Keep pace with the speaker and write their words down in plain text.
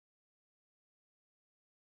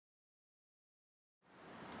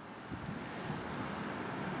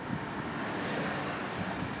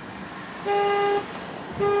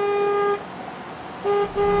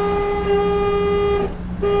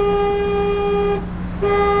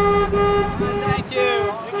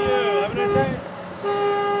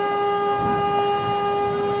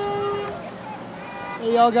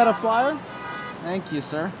all got a flyer? Thank you,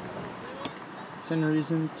 sir. 10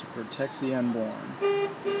 reasons to protect the unborn.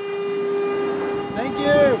 Thank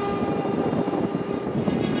you!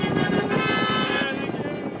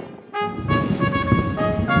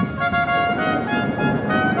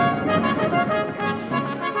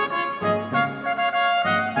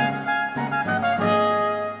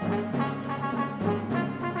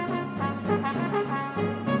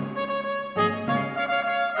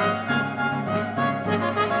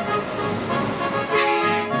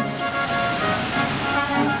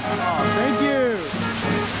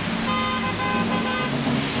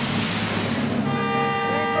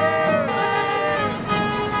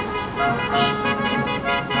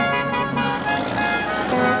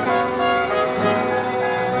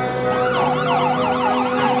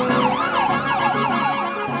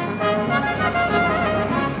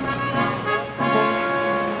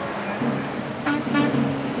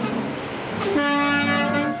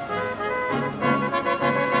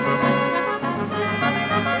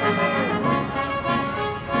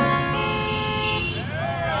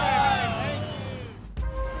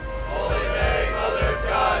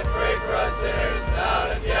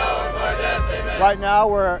 Right now,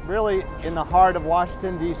 we're really in the heart of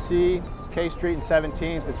Washington, D.C. It's K Street and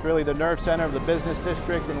 17th. It's really the nerve center of the business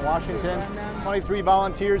district in Washington. 23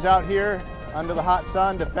 volunteers out here under the hot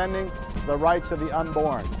sun defending the rights of the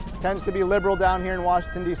unborn. It tends to be liberal down here in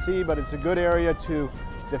Washington, D.C., but it's a good area to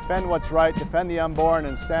defend what's right, defend the unborn,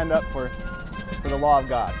 and stand up for the law of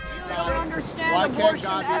God. You don't understand abortion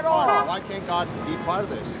at all. Why can't God be part of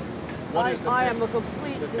this? I am a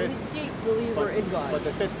complete, deep believer in God. But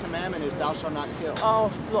the fifth commandment is thou shalt not kill.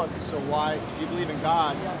 Oh, look. So why, if you believe in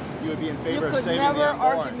God, you would be in favor of saving the unborn? You could never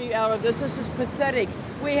argue me out of this. This is pathetic.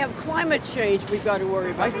 We have climate change we've got to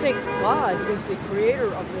worry about. I think God is the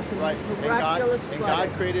creator of this miraculous planet. And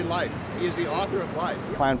God created life. He is the author of life.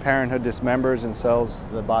 Planned Parenthood dismembers and sells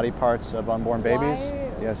the body parts of unborn babies. Why?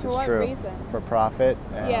 Yes, For it's what true. reason? For profit.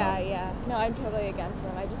 Yeah. No, I'm totally against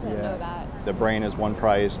them. I just didn't know that. The brain is one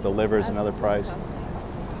price, the liver is another price. Disgusting.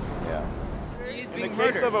 Yeah. In the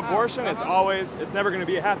case of abortion, it's never going to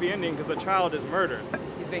be a happy ending because the child is murdered.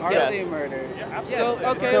 He's been guilty murdered. Yeah,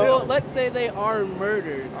 absolutely. So let's say they are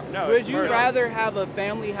murdered. No, Would you rather have a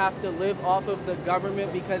family have to live off of the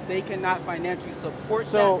government because they cannot financially support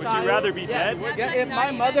that child? Would you rather be dead? Yeah, if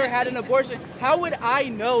my mother had an abortion, how would I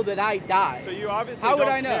know that I died? So you obviously how would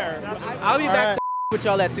don't I know? care. I'll be back with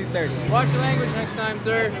y'all at 2:30. Watch your language next time,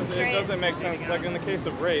 sir. It doesn't make sense. Like in the case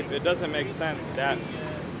of rape, it doesn't make sense that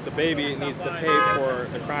the baby needs to pay for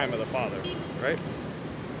the crime of the father, right?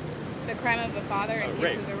 The crime of the father in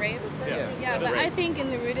case of the rape? Yeah, but I think in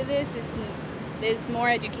the root of this is more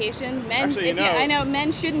education. Men, Actually, I know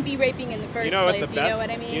men shouldn't be raping in the first place. You know what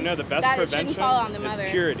I mean? You know the best that prevention shouldn't fall on the mother.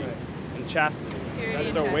 is purity and chastity.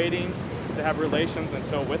 Guys are waiting to have relations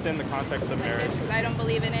until within the context of marriage. I don't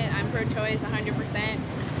believe in it. I'm pro-choice 100%.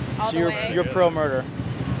 All so the way. You're pro-murder?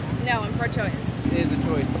 No, I'm pro-choice. It is a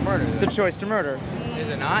choice to murder. It's a choice to murder. Is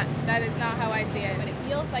it not? That is not how I see it. But it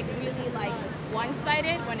feels like really like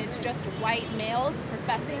one-sided when it's just white males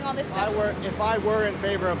professing all this stuff. If I were in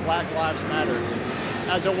favor of Black Lives Matter,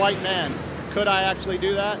 as a white man, could I actually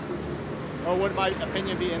do that? Or would my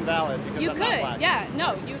opinion be invalid because I'm not black? Yeah,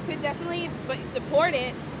 no, you could definitely support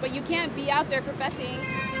it, but you can't be out there professing,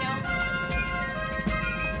 you know.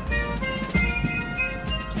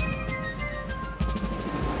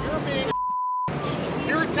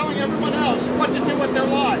 You're telling everyone else what to do with their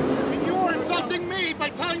lives. And you are insulting me by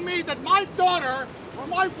telling me that my daughter or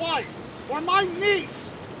my wife or my niece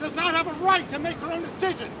does not have a right to make her own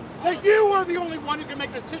decision. That you are the only one who can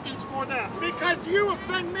make decisions for them. Because you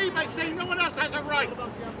offend me by saying no one else has a right.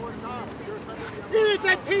 It is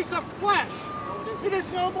a piece of flesh. It is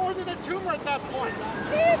no more than a tumor at that point.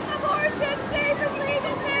 Keep abortion safe and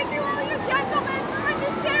legal. Thank you, all you gentlemen, for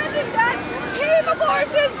understanding that. Keep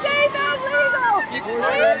abortion safe and legal.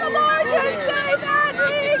 Keep abortion safe and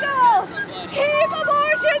legal. Keep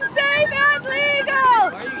abortion safe and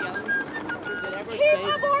legal. Keep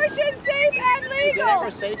abortion safe and legal. Is it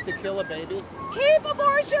ever safe to kill a baby? Keep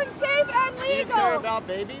abortion safe and legal. Do you care about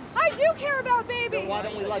babies? I do care about babies. Then why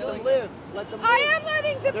don't we let them live? Let them live. I am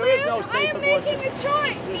letting them live. There is no safe I am abortion. making a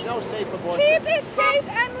choice. There's no safe abortion. Keep it safe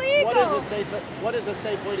and legal. What is a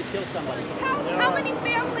safe way to kill somebody? How many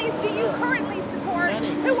families do you currently support?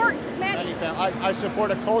 Many. Who are many? I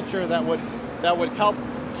support a culture that would help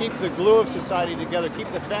keep the glue of society together,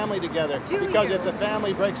 keep the family together. Because if the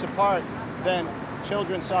family breaks apart, then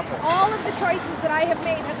children suffer. All of the choices that I have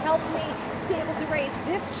made have helped me to be able to raise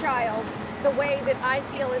this child the way that I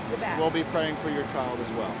feel is the best. We'll be praying for your child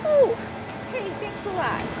as well. Oh, hey, thanks a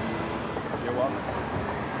lot. You're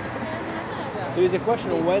welcome. There is a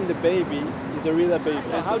question of when the baby is a real baby.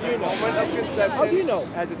 How do you know? Moment of conception. How do you know?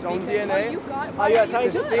 Has its own DNA. Are you a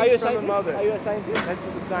scientist? Are you a From the scientist? mother. Are you a scientist? That's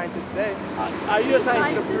what the scientists say. Are you a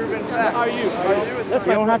scientist? It's a proven fact. Are you? That's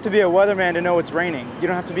You don't have to be a weatherman to know it's raining. You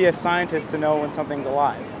don't have to be a scientist to know when something's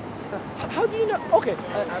alive. How do you know? Okay.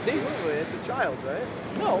 Absolutely, it's a child, right?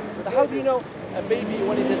 No. How do you know a baby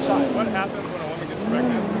when it's a child? What happens when a woman gets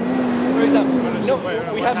pregnant? For example, no,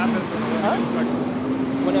 What we have. happens when a woman gets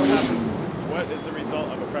pregnant? When a woman. What is the result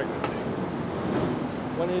of a pregnancy?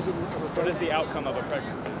 What is the outcome of a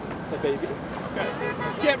pregnancy? The baby. Okay.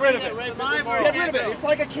 Get rid of it. Get rid of it. It's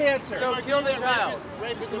like a cancer. So kill the child.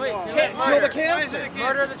 Kill the cancer.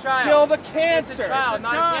 Murder the child. Kill the cancer. It's a child,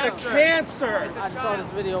 not The cancer. I saw this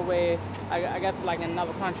video where I guess like in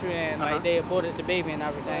another country and like they aborted the baby and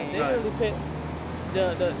everything. They literally put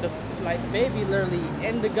the like baby literally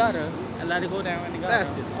in the gutter and let it go down in the gutter.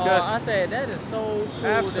 That's disgusting. I said that is so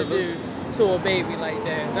cool to do to a baby like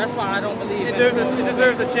that. That's why I don't believe It in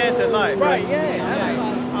deserves a chance at life. Right,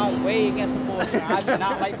 yeah. I'm way against abortion. I do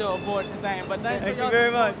not like the abortion thing, but Thank you very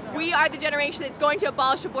much. We are the generation that's going to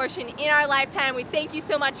abolish abortion in our lifetime. We thank you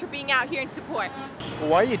so much for being out here in support.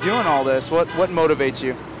 Why are you doing all this? What motivates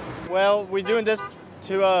you? Well, we're doing this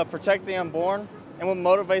to protect the unborn, and what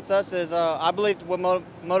motivates us is, I believe what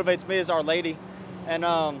motivates me is Our Lady.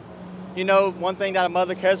 And, you know, one thing that a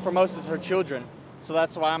mother cares for most is her children, so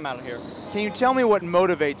that's why I'm out here. Can you tell me what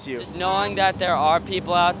motivates you? Just knowing that there are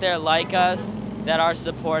people out there like us that are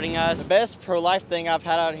supporting us. The best pro-life thing I've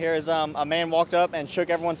had out here is a man walked up and shook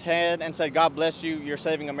everyone's hand and said, "God bless you, you're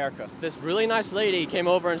saving America." This really nice lady came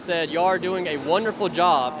over and said, "You are doing a wonderful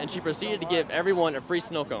job," and she proceeded to give everyone a free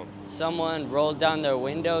snow cone. Someone rolled down their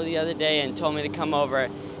window the other day and told me to come over,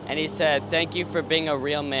 and he said, "Thank you for being a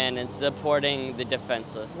real man and supporting the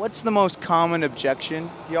defenseless." What's the most common objection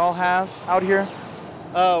y'all have out here?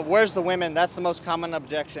 Where's the women? That's the most common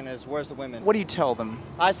objection is, where's the women? What do you tell them?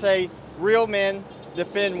 I say, real men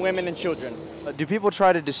defend women and children. Do people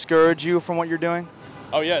try to discourage you from what you're doing?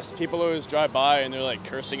 Oh yes, people always drive by and they're like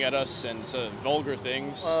cursing at us and vulgar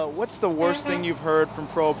things. What's the worst thing you've heard from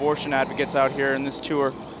pro-abortion advocates out here in this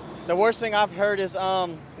tour? The worst thing I've heard is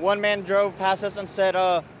one man drove past us and said,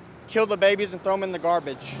 kill the babies and throw them in the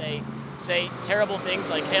garbage. They say terrible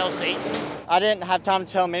things like "Hail Satan." I didn't have time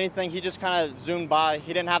to tell him anything. He just kind of zoomed by.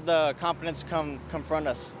 He didn't have the confidence to confront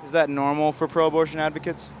us. Is that normal for pro-abortion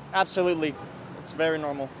advocates? Absolutely. It's very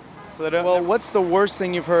normal. So what's the worst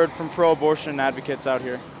thing you've heard from pro-abortion advocates out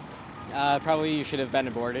here? Probably you should have been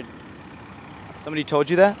aborted. Somebody told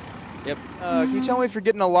you that? Yep. Can you tell me if you're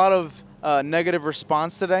getting a lot of negative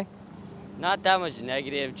response today? Not that much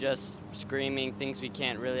negative, just screaming things we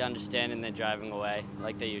can't really understand and then driving away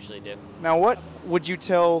like they usually do. Now, what would you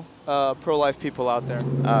tell pro-life people out there?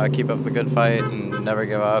 Keep up the good fight and never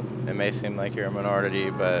give up. It may seem like you're a minority,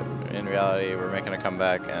 but in reality, we're making a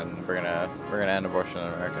comeback and we're gonna end abortion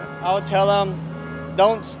in America. I would tell them,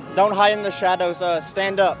 don't hide in the shadows.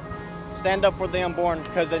 Stand up for the unborn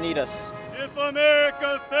because they need us. If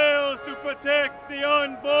America fails to protect the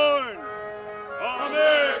unborn,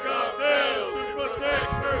 America fails to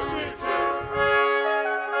protect her future.